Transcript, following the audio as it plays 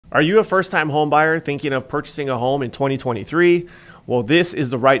Are you a first-time home buyer thinking of purchasing a home in 2023? Well, this is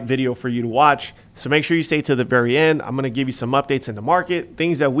the right video for you to watch. So make sure you stay to the very end. I'm going to give you some updates in the market,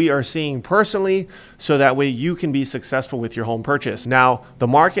 things that we are seeing personally, so that way you can be successful with your home purchase. Now, the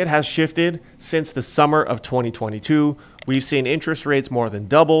market has shifted since the summer of 2022. We've seen interest rates more than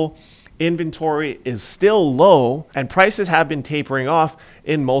double. Inventory is still low and prices have been tapering off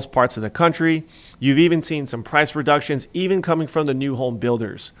in most parts of the country. You've even seen some price reductions even coming from the new home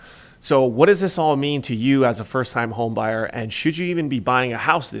builders. So what does this all mean to you as a first-time home buyer, and should you even be buying a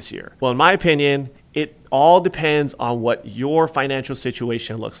house this year? Well, in my opinion, it all depends on what your financial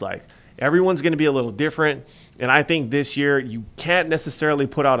situation looks like. Everyone's going to be a little different. And I think this year you can't necessarily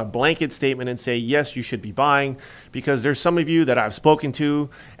put out a blanket statement and say, yes, you should be buying, because there's some of you that I've spoken to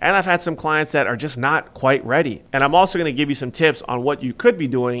and I've had some clients that are just not quite ready. And I'm also going to give you some tips on what you could be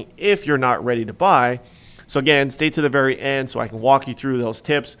doing if you're not ready to buy. So again, stay to the very end so I can walk you through those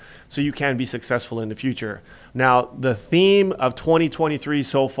tips so you can be successful in the future. Now, the theme of 2023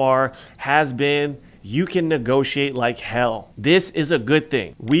 so far has been you can negotiate like hell. This is a good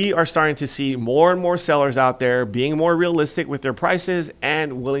thing. We are starting to see more and more sellers out there being more realistic with their prices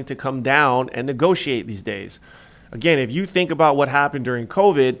and willing to come down and negotiate these days. Again, if you think about what happened during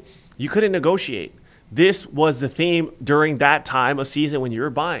COVID, you couldn't negotiate. This was the theme during that time of season when you were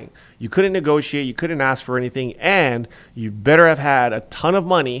buying. You couldn't negotiate, you couldn't ask for anything, and you better have had a ton of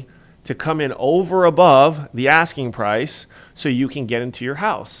money to come in over above the asking price so you can get into your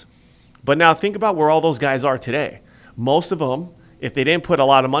house. But now think about where all those guys are today. Most of them, if they didn't put a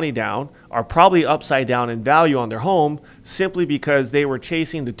lot of money down, are probably upside down in value on their home simply because they were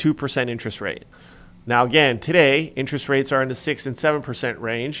chasing the 2% interest rate. Now again, today, interest rates are in the 6 and 7%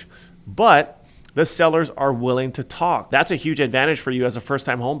 range, but the sellers are willing to talk. That's a huge advantage for you as a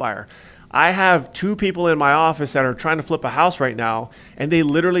first-time home buyer. I have 2 people in my office that are trying to flip a house right now, and they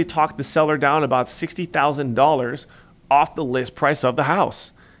literally talked the seller down about $60,000 off the list price of the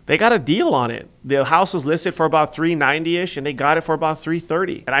house. They got a deal on it. The house was listed for about $390-ish, and they got it for about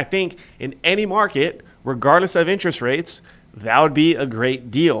 $330. And I think in any market, regardless of interest rates, that would be a great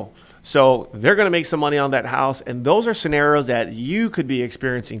deal. So they're going to make some money on that house, and those are scenarios that you could be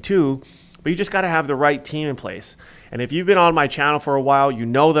experiencing too, but you just got to have the right team in place. And if you've been on my channel for a while, you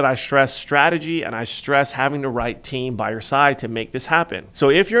know that I stress strategy and I stress having the right team by your side to make this happen. So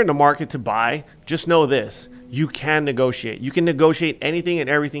if you're in the market to buy, just know this. You can negotiate. You can negotiate anything and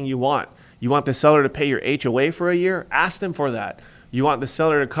everything you want. You want the seller to pay your HOA for a year? Ask them for that. You want the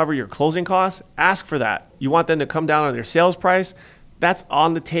seller to cover your closing costs? Ask for that. You want them to come down on their sales price? That's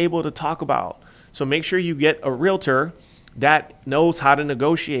on the table to talk about. So make sure you get a realtor that knows how to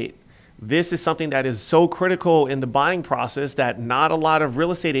negotiate. This is something that is so critical in the buying process that not a lot of real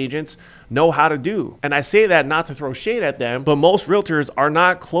estate agents know how to do. And I say that not to throw shade at them, but most realtors are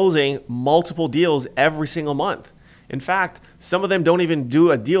not closing multiple deals every single month. In fact, some of them don't even do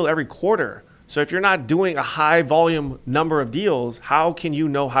a deal every quarter. So if you're not doing a high volume number of deals, how can you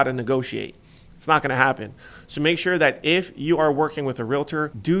know how to negotiate? It's not going to happen. So make sure that if you are working with a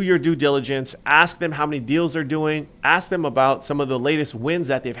realtor, do your due diligence, ask them how many deals they're doing, ask them about some of the latest wins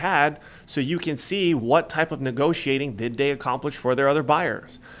that they've had so you can see what type of negotiating did they accomplish for their other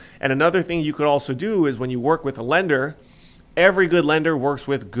buyers. And another thing you could also do is when you work with a lender, every good lender works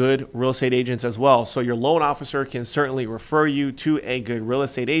with good real estate agents as well. So your loan officer can certainly refer you to a good real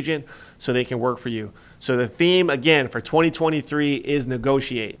estate agent so they can work for you. So the theme again for 2023 is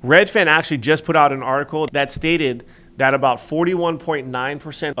negotiate. Redfin actually just put out an article that stated that about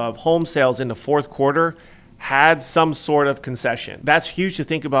 41.9% of home sales in the fourth quarter had some sort of concession. That's huge to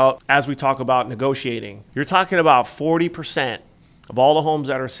think about as we talk about negotiating. You're talking about 40% of all the homes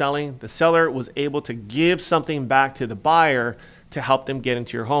that are selling, the seller was able to give something back to the buyer to help them get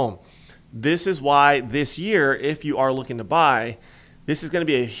into your home. This is why this year, if you are looking to buy, this is going to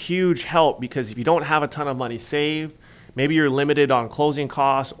be a huge help, because if you don't have a ton of money saved, maybe you're limited on closing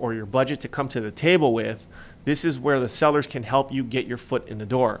costs or your budget to come to the table with, this is where the sellers can help you get your foot in the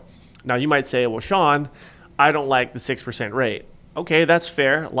door. Now you might say, well, Sean, I don't like the 6% rate. Okay, that's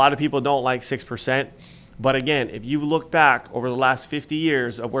fair. A lot of people don't like 6%. But again, if you look back over the last 50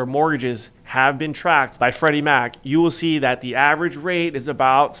 years of where mortgages have been tracked by Freddie Mac, you will see that the average rate is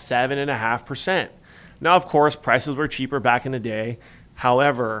about 7.5%. Now, of course, prices were cheaper back in the day.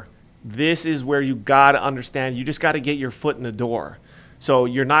 However, this is where you got to understand, you just got to get your foot in the door. So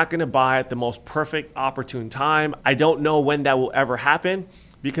you're not going to buy at the most perfect opportune time. I don't know when that will ever happen,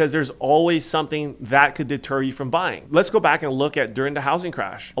 because there's always something that could deter you from buying. Let's go back and look at during the housing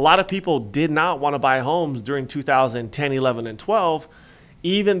crash. A lot of people did not want to buy homes during 2010, 11, and 12,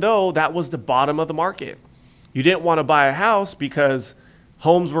 even though that was the bottom of the market. You didn't want to buy a house because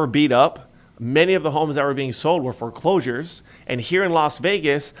Homes were beat up. Many of the homes that were being sold were foreclosures. And here in Las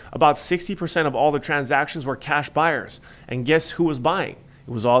Vegas, about 60% of all the transactions were cash buyers. And guess who was buying?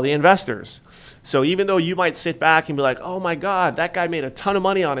 It was all the investors. So even though you might sit back and be like, oh my God, that guy made a ton of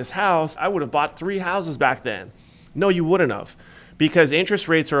money on his house, I would have bought 3 houses back then. No, you wouldn't have, because interest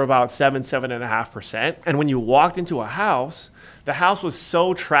rates are about 7.5%. And when you walked into a house, the house was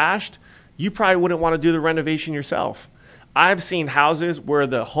so trashed, you probably wouldn't want to do the renovation yourself. I've seen houses where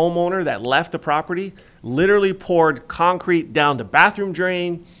the homeowner that left the property literally poured concrete down the bathroom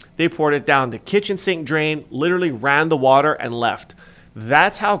drain. They poured it down the kitchen sink drain, literally ran the water and left.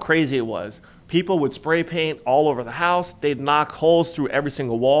 That's how crazy it was. People would spray paint all over the house. They'd knock holes through every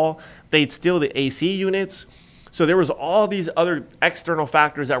single wall. They'd steal the AC units. So there was all these other external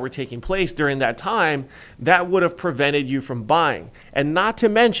factors that were taking place during that time that would have prevented you from buying. And not to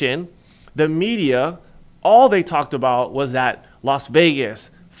mention, the media, all they talked about was that Las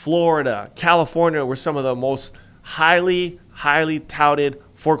Vegas, Florida, California were some of the most highly touted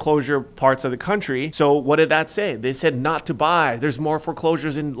foreclosure parts of the country. So what did that say? They said not to buy. There's more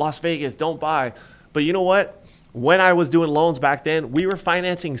foreclosures in Las Vegas. Don't buy. But you know what? When I was doing loans back then, we were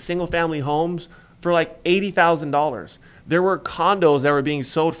financing single family homes for like $80,000. There were condos that were being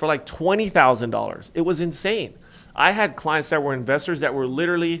sold for like $20,000. It was insane. I had clients that were investors that were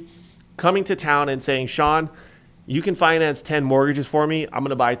literally coming to town and saying, Sean, you can finance 10 mortgages for me. I'm going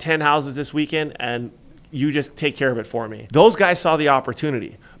to buy 10 houses this weekend and you just take care of it for me. Those guys saw the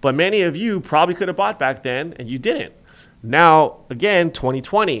opportunity, but many of you probably could have bought back then and you didn't. Now, again,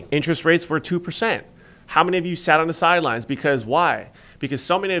 2020, interest rates were 2%. How many of you sat on the sidelines? Because why? Because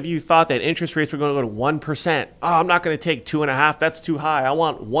so many of you thought that interest rates were going to go to 1%. Oh, I'm not going to take 2.5. That's too high. I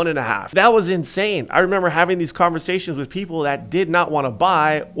want 1.5. That was insane. I remember having these conversations with people that did not want to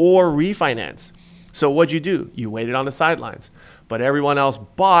buy or refinance. So what'd you do? You waited on the sidelines. But everyone else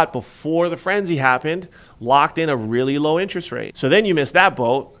bought before the frenzy happened, locked in a really low interest rate. So then you missed that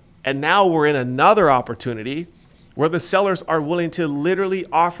boat. And now we're in another opportunity where the sellers are willing to literally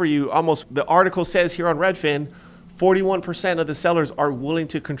offer you almost, the article says here on Redfin, 41% of the sellers are willing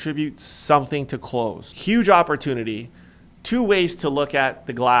to contribute something to close. Huge opportunity. 2 ways to look at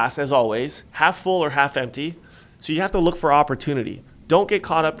the glass, as always, half full or half empty. So you have to look for opportunity. Don't get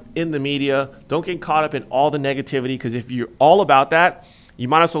caught up in the media. Don't get caught up in all the negativity, because if you're all about that, you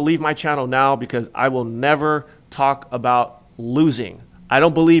might as well leave my channel now, because I will never talk about losing. I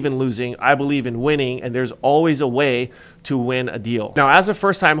don't believe in losing. I believe in winning, and there's always a way to win a deal. Now, as a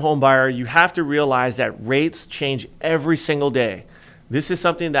first-time home buyer, you have to realize that rates change every single day. This is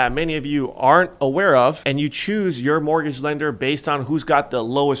something that many of you aren't aware of, and you choose your mortgage lender based on who's got the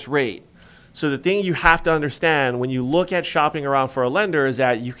lowest rate. So the thing you have to understand when you look at shopping around for a lender is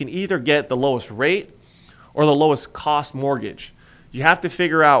that you can either get the lowest rate or the lowest cost mortgage. You have to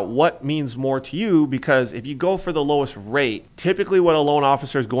figure out what means more to you, because if you go for the lowest rate, typically what a loan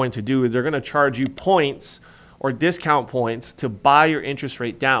officer is going to do is they're going to charge you points or discount points to buy your interest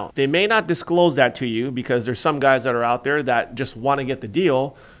rate down. They may not disclose that to you, because there's some guys that are out there that just want to get the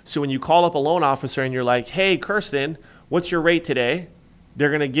deal. So when you call up a loan officer and you're like, hey, Kirsten, what's your rate today?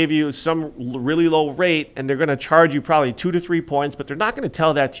 They're going to give you some really low rate, and they're going to charge you probably 2 to 3 points, but they're not going to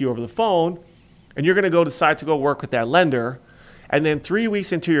tell that to you over the phone. And you're going to go decide to go work with that lender. And then 3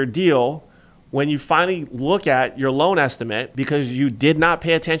 weeks into your deal, when you finally look at your loan estimate, because you did not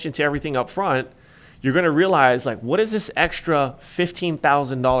pay attention to everything up front, you're going to realize, like, what is this extra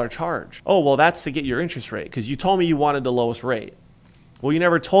 $15,000 charge? Oh, well, that's to get your interest rate, because you told me you wanted the lowest rate. Well, you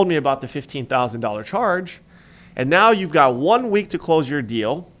never told me about the $15,000 charge. And now you've got 1 week to close your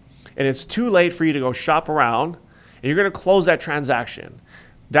deal, and it's too late for you to go shop around, and you're going to close that transaction.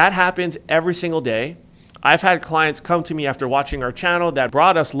 That happens every single day. I've had clients come to me after watching our channel that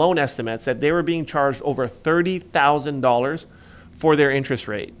brought us loan estimates that they were being charged over $30,000 for their interest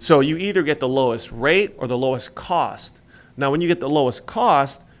rate. So you either get the lowest rate or the lowest cost. Now, when you get the lowest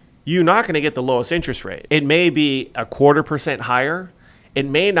cost, you're not going to get the lowest interest rate. It may be 0.25% higher. It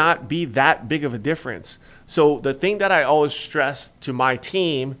may not be that big of a difference. So the thing that I always stress to my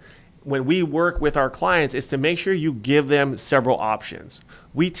team when we work with our clients is to make sure you give them several options.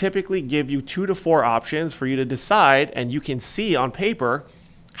 We typically give you 2 to 4 options for you to decide, and you can see on paper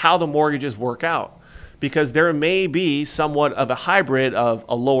how the mortgages work out, because there may be somewhat of a hybrid of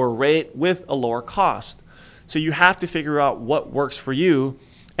a lower rate with a lower cost. So you have to figure out what works for you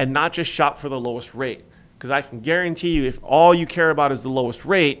and not just shop for the lowest rate, because I can guarantee you, if all you care about is the lowest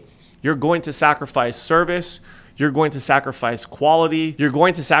rate, you're going to sacrifice service, you're going to sacrifice quality, you're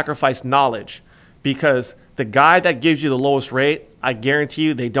going to sacrifice knowledge. because the guy that gives you the lowest rate, I guarantee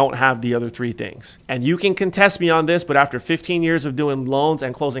you they don't have the other three things. And you can contest me on this, but after 15 years of doing loans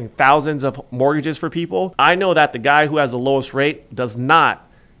and closing thousands of mortgages for people, I know that the guy who has the lowest rate does not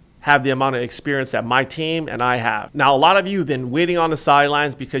have the amount of experience that my team and I have. Now, a lot of you have been waiting on the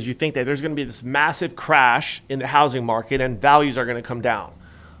sidelines because you think that there's gonna be this massive crash in the housing market and values are gonna come down.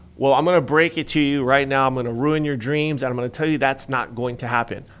 Well, I'm gonna break it to you right now. I'm gonna ruin your dreams and I'm gonna tell you that's not going to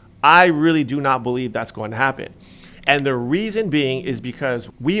happen. I really do not believe that's going to happen. And the reason being is because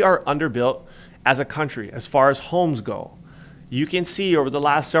we are underbuilt as a country as far as homes go. You can see over the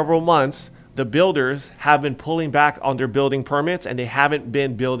last several months, the builders have been pulling back on their building permits and they haven't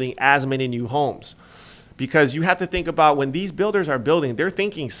been building as many new homes. Because you have to think about when these builders are building, they're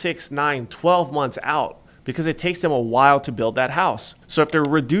thinking 6, 9, 12 months out because it takes them a while to build that house. So if they're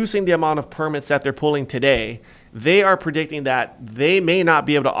reducing the amount of permits that they're pulling today, they are predicting that they may not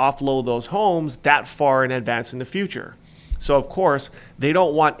be able to offload those homes that far in advance in the future. So of course, they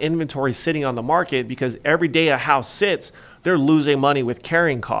don't want inventory sitting on the market because every day a house sits, they're losing money with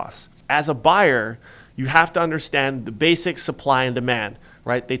carrying costs. As a buyer, you have to understand the basic supply and demand,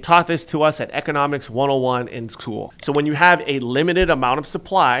 right? They taught this to us at Economics 101 in school. So when you have a limited amount of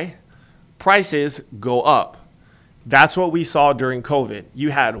supply, prices go up. That's what we saw during COVID.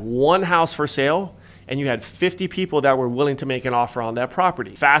 You had one house for sale and you had 50 people that were willing to make an offer on that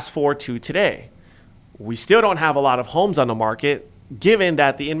property. Fast forward to today. We still don't have a lot of homes on the market, given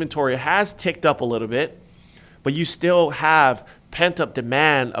that the inventory has ticked up a little bit, but you still have pent-up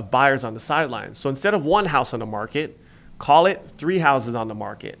demand of buyers on the sidelines. So instead of one house on the market, call it 3 houses on the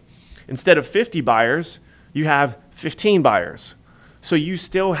market. Instead of 50 buyers, you have 15 buyers. So you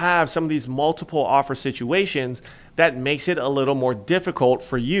still have some of these multiple offer situations that makes it a little more difficult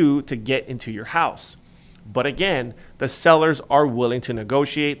for you to get into your house. But again, the sellers are willing to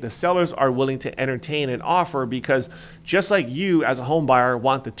negotiate. The sellers are willing to entertain an offer because just like you as a home buyer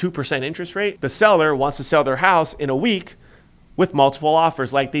want the 2% interest rate, the seller wants to sell their house in a week with multiple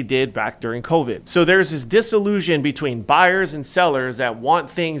offers like they did back during COVID. So there's this disillusion between buyers and sellers that want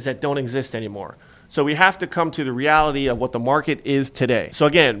things that don't exist anymore. So we have to come to the reality of what the market is today. So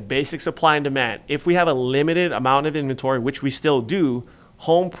again, basic supply and demand. If we have a limited amount of inventory, which we still do,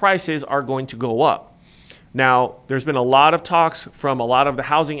 home prices are going to go up. Now, there's been a lot of talks from a lot of the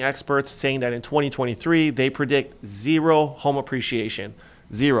housing experts saying that in 2023, they predict 0 home appreciation,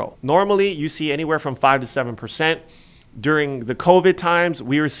 0. Normally, you see anywhere from 5 to 7%. During the COVID times,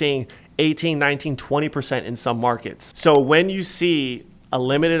 we were seeing 18, 19, 20% in some markets. So when you see a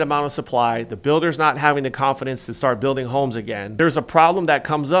limited amount of supply, the builders not having the confidence to start building homes again, there's a problem that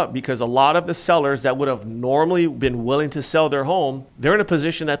comes up because a lot of the sellers that would have normally been willing to sell their home, they're in a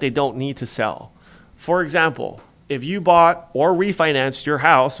position that they don't need to sell. For example, if you bought or refinanced your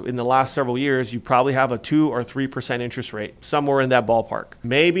house in the last several years, you probably have a 2 or 3% interest rate, somewhere in that ballpark.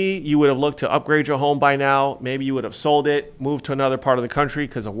 Maybe you would have looked to upgrade your home by now. Maybe you would have sold it, moved to another part of the country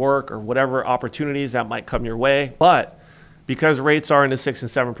because of work or whatever opportunities that might come your way. But because rates are in the 6 and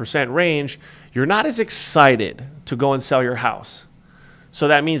 7% range, you're not as excited to go and sell your house. So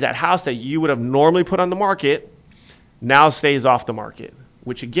that means that house that you would have normally put on the market now stays off the market,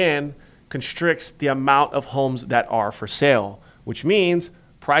 which again constricts the amount of homes that are for sale, which means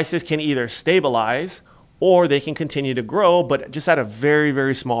prices can either stabilize or they can continue to grow, but just at a very,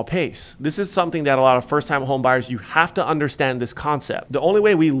 very small pace. This is something that a lot of first-time home buyers, you have to understand this concept. The only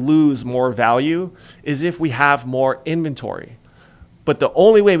way we lose more value is if we have more inventory. But the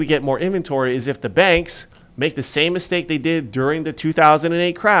only way we get more inventory is if the banks make the same mistake they did during the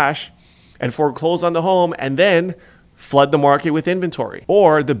 2008 crash and foreclose on the home and then flood the market with inventory.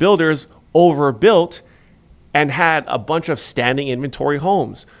 Or the builders overbuilt and had a bunch of standing inventory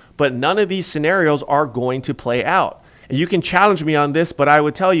homes. But none of these scenarios are going to play out. And you can challenge me on this, but I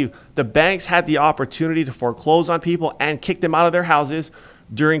would tell you the banks had the opportunity to foreclose on people and kick them out of their houses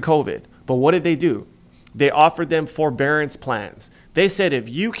during COVID. But what did they do? They offered them forbearance plans. They said, if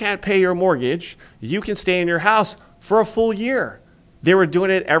you can't pay your mortgage, you can stay in your house for a full year. They were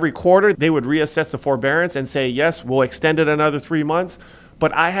doing it every quarter. They would reassess the forbearance and say, yes, we'll extend it another 3 months.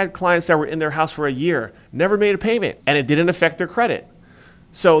 But I had clients that were in their house for a year, never made a payment, and it didn't affect their credit.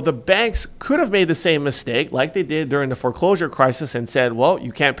 So the banks could have made the same mistake like they did during the foreclosure crisis and said, well,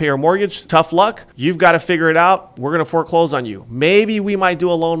 you can't pay your mortgage, tough luck. You've got to figure it out. We're going to foreclose on you. Maybe we might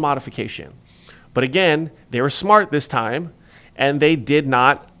do a loan modification. But again, they were smart this time and they did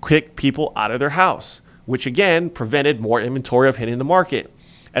not kick people out of their house, which again prevented more inventory of hitting the market.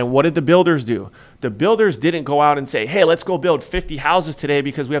 And what did the builders do? The builders didn't go out and say, hey, let's go build 50 houses today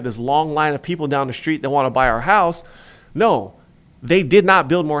because we have this long line of people down the street that want to buy our house. No, they did not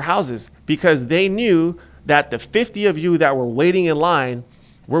build more houses because they knew that the 50 of you that were waiting in line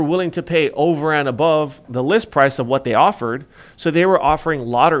were willing to pay over and above the list price of what they offered. So they were offering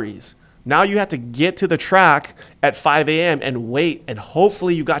lotteries. Now you have to get to the track at 5 a.m. and wait, and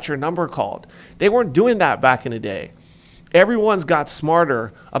hopefully you got your number called. They weren't doing that back in the day. Everyone's got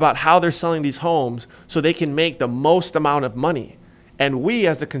smarter about how they're selling these homes so they can make the most amount of money. And we,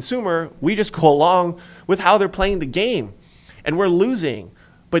 as the consumer, we just go along with how they're playing the game, and we're losing.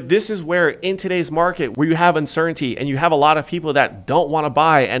 But this is where, in today's market, where you have uncertainty and you have a lot of people that don't want to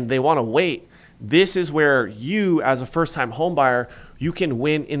buy and they want to wait, this is where you, as a first-time home buyer, you can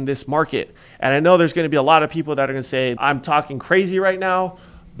win in this market. And I know there's going to be a lot of people that are going to say, I'm talking crazy right now,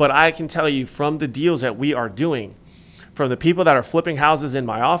 but I can tell you from the deals that we are doing, from the people that are flipping houses in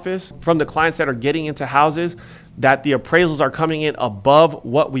my office, from the clients that are getting into houses, that the appraisals are coming in above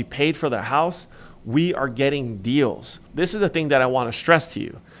what we paid for the house, we are getting deals. This is the thing that I want to stress to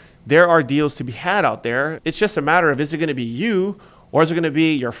you. There are deals to be had out there. It's just a matter of, is it going to be you, or is it going to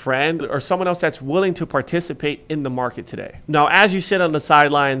be your friend or someone else that's willing to participate in the market today? Now, as you sit on the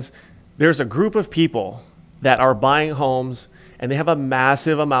sidelines, there's a group of people that are buying homes and they have a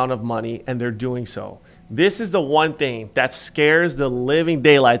massive amount of money and they're doing so. This is the one thing that scares the living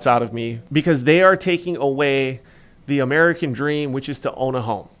daylights out of me, because they are taking away the American dream, which is to own a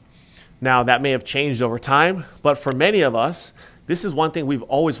home. Now, that may have changed over time, but for many of us, this is one thing we've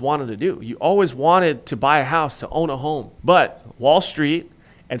always wanted to do. You always wanted to buy a house, to own a home. But Wall Street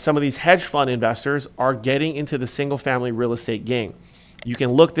and some of these hedge fund investors are getting into the single-family real estate game. You can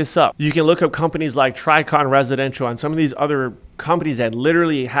look this up. You can look up companies like Tricon Residential and some of these other companies that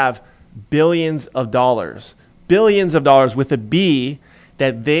literally have billions of dollars with a B,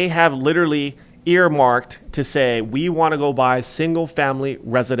 that they have literally earmarked to say, we want to go buy single family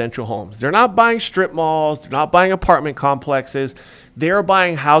residential homes. They're not buying strip malls. They're not buying apartment complexes. They're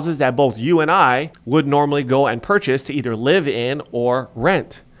buying houses that both you and I would normally go and purchase to either live in or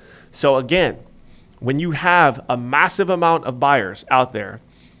rent. So again, when you have a massive amount of buyers out there,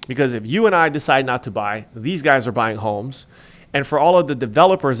 because if you and I decide not to buy, these guys are buying homes. And for all of the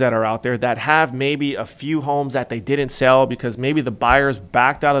developers that are out there that have maybe a few homes that they didn't sell because maybe the buyers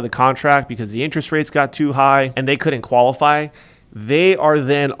backed out of the contract because the interest rates got too high and they couldn't qualify, they are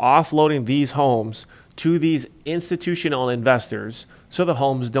then offloading these homes to these institutional investors so the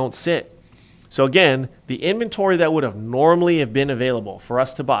homes don't sit. So again, the inventory that would have normally have been available for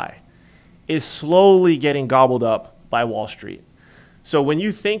us to buy is slowly getting gobbled up by Wall Street. So when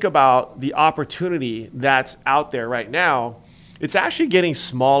you think about the opportunity that's out there right now, it's actually getting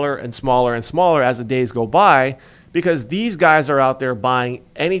smaller and smaller and smaller as the days go by, because these guys are out there buying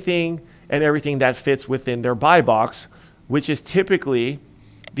anything and everything that fits within their buy box, which is typically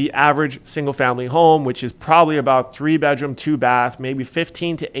the average single family home, which is probably about 3-bedroom, 2-bath, maybe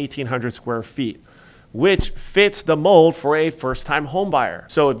 15 to 1,800 square feet, which fits the mold for a first-time home buyer.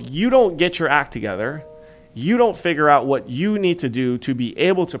 So if you don't get your act together, you don't figure out what you need to do to be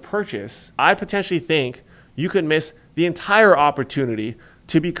able to purchase, I potentially think you could miss the entire opportunity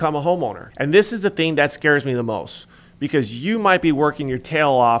to become a homeowner. And this is the thing that scares me the most, because you might be working your tail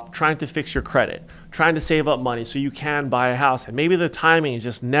off trying to fix your credit, trying to save up money so you can buy a house, and maybe the timing is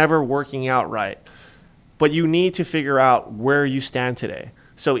just never working out right. But you need to figure out where you stand today.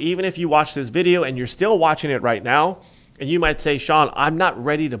 So even if you watch this video and you're still watching it right now, and you might say, Sean, I'm not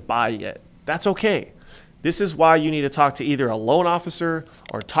ready to buy yet. That's okay. This is why you need to talk to either a loan officer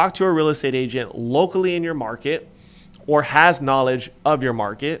or talk to a real estate agent locally in your market or has knowledge of your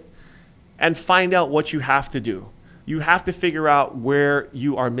market, and find out what you have to do. You have to figure out where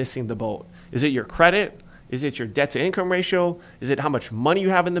you are missing the boat. Is it your credit? Is it your debt to income ratio? Is it how much money you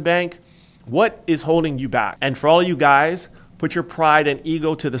have in the bank? What is holding you back? And for all you guys, put your pride and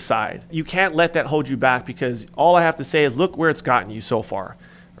ego to the side. You can't let that hold you back, because all I have to say is look where it's gotten you so far.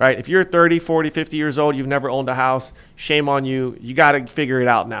 Right? If you're 30, 40, 50 years old, you've never owned a house, shame on you. You got to figure it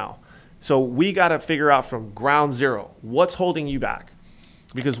out now. So we got to figure out from ground zero, what's holding you back?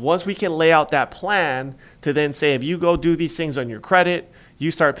 Because once we can lay out that plan to then say, if you go do these things on your credit,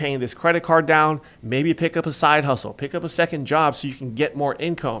 you start paying this credit card down, maybe pick up a side hustle, pick up a second job so you can get more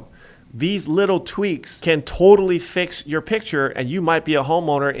income. These little tweaks can totally fix your picture, and you might be a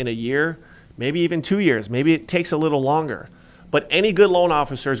homeowner in a year, maybe even 2 years. Maybe it takes a little longer. But any good loan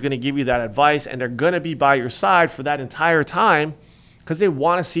officer is going to give you that advice, and they're going to be by your side for that entire time because they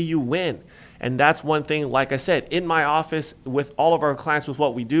want to see you win. And that's one thing, like I said, in my office with all of our clients, with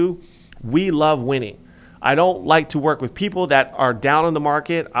what we do, we love winning. I don't like to work with people that are down in the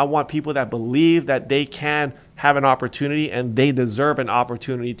market. I want people that believe that they can have an opportunity and they deserve an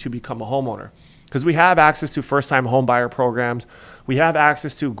opportunity to become a homeowner. because we have access to first-time homebuyer programs. We have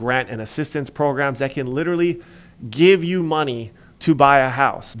access to grant and assistance programs that can literally give you money to buy a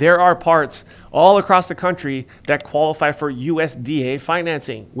house. There are parts all across the country that qualify for USDA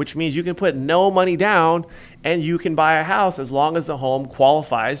financing, which means you can put no money down and you can buy a house as long as the home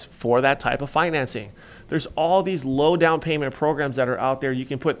qualifies for that type of financing. There's all these low down payment programs that are out there. You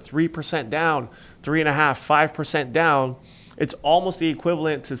can put 3% down, 3.5%, 5% down. It's almost the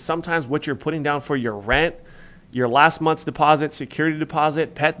equivalent to sometimes what you're putting down for your rent, your last month's deposit, security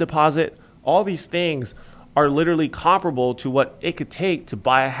deposit, pet deposit. All these things are literally comparable to what it could take to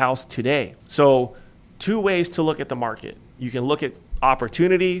buy a house today. So 2 ways to look at the market. You can look at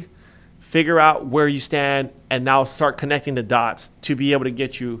opportunity, figure out where you stand, and now start connecting the dots to be able to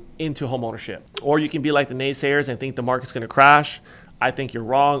get you into home ownership. Or you can be like the naysayers and think the market's gonna crash. I think you're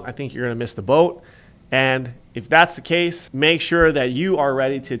wrong. I think you're gonna miss the boat. And if that's the case, make sure that you are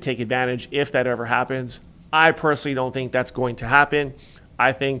ready to take advantage if that ever happens. I personally don't think that's going to happen.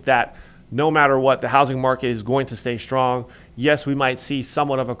 I think that no matter what, the housing market is going to stay strong. Yes, we might see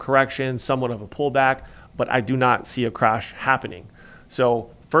somewhat of a correction, somewhat of a pullback, but I do not see a crash happening. So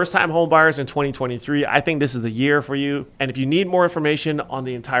first-time home buyers in 2023, I think this is the year for you. And if you need more information on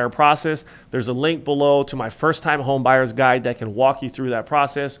the entire process, there's a link below to my first-time home buyers guide that can walk you through that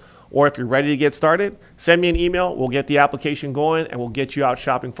process. Or if you're ready to get started, send me an email. We'll get the application going and we'll get you out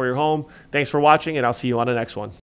shopping for your home. Thanks for watching, and I'll see you on the next one.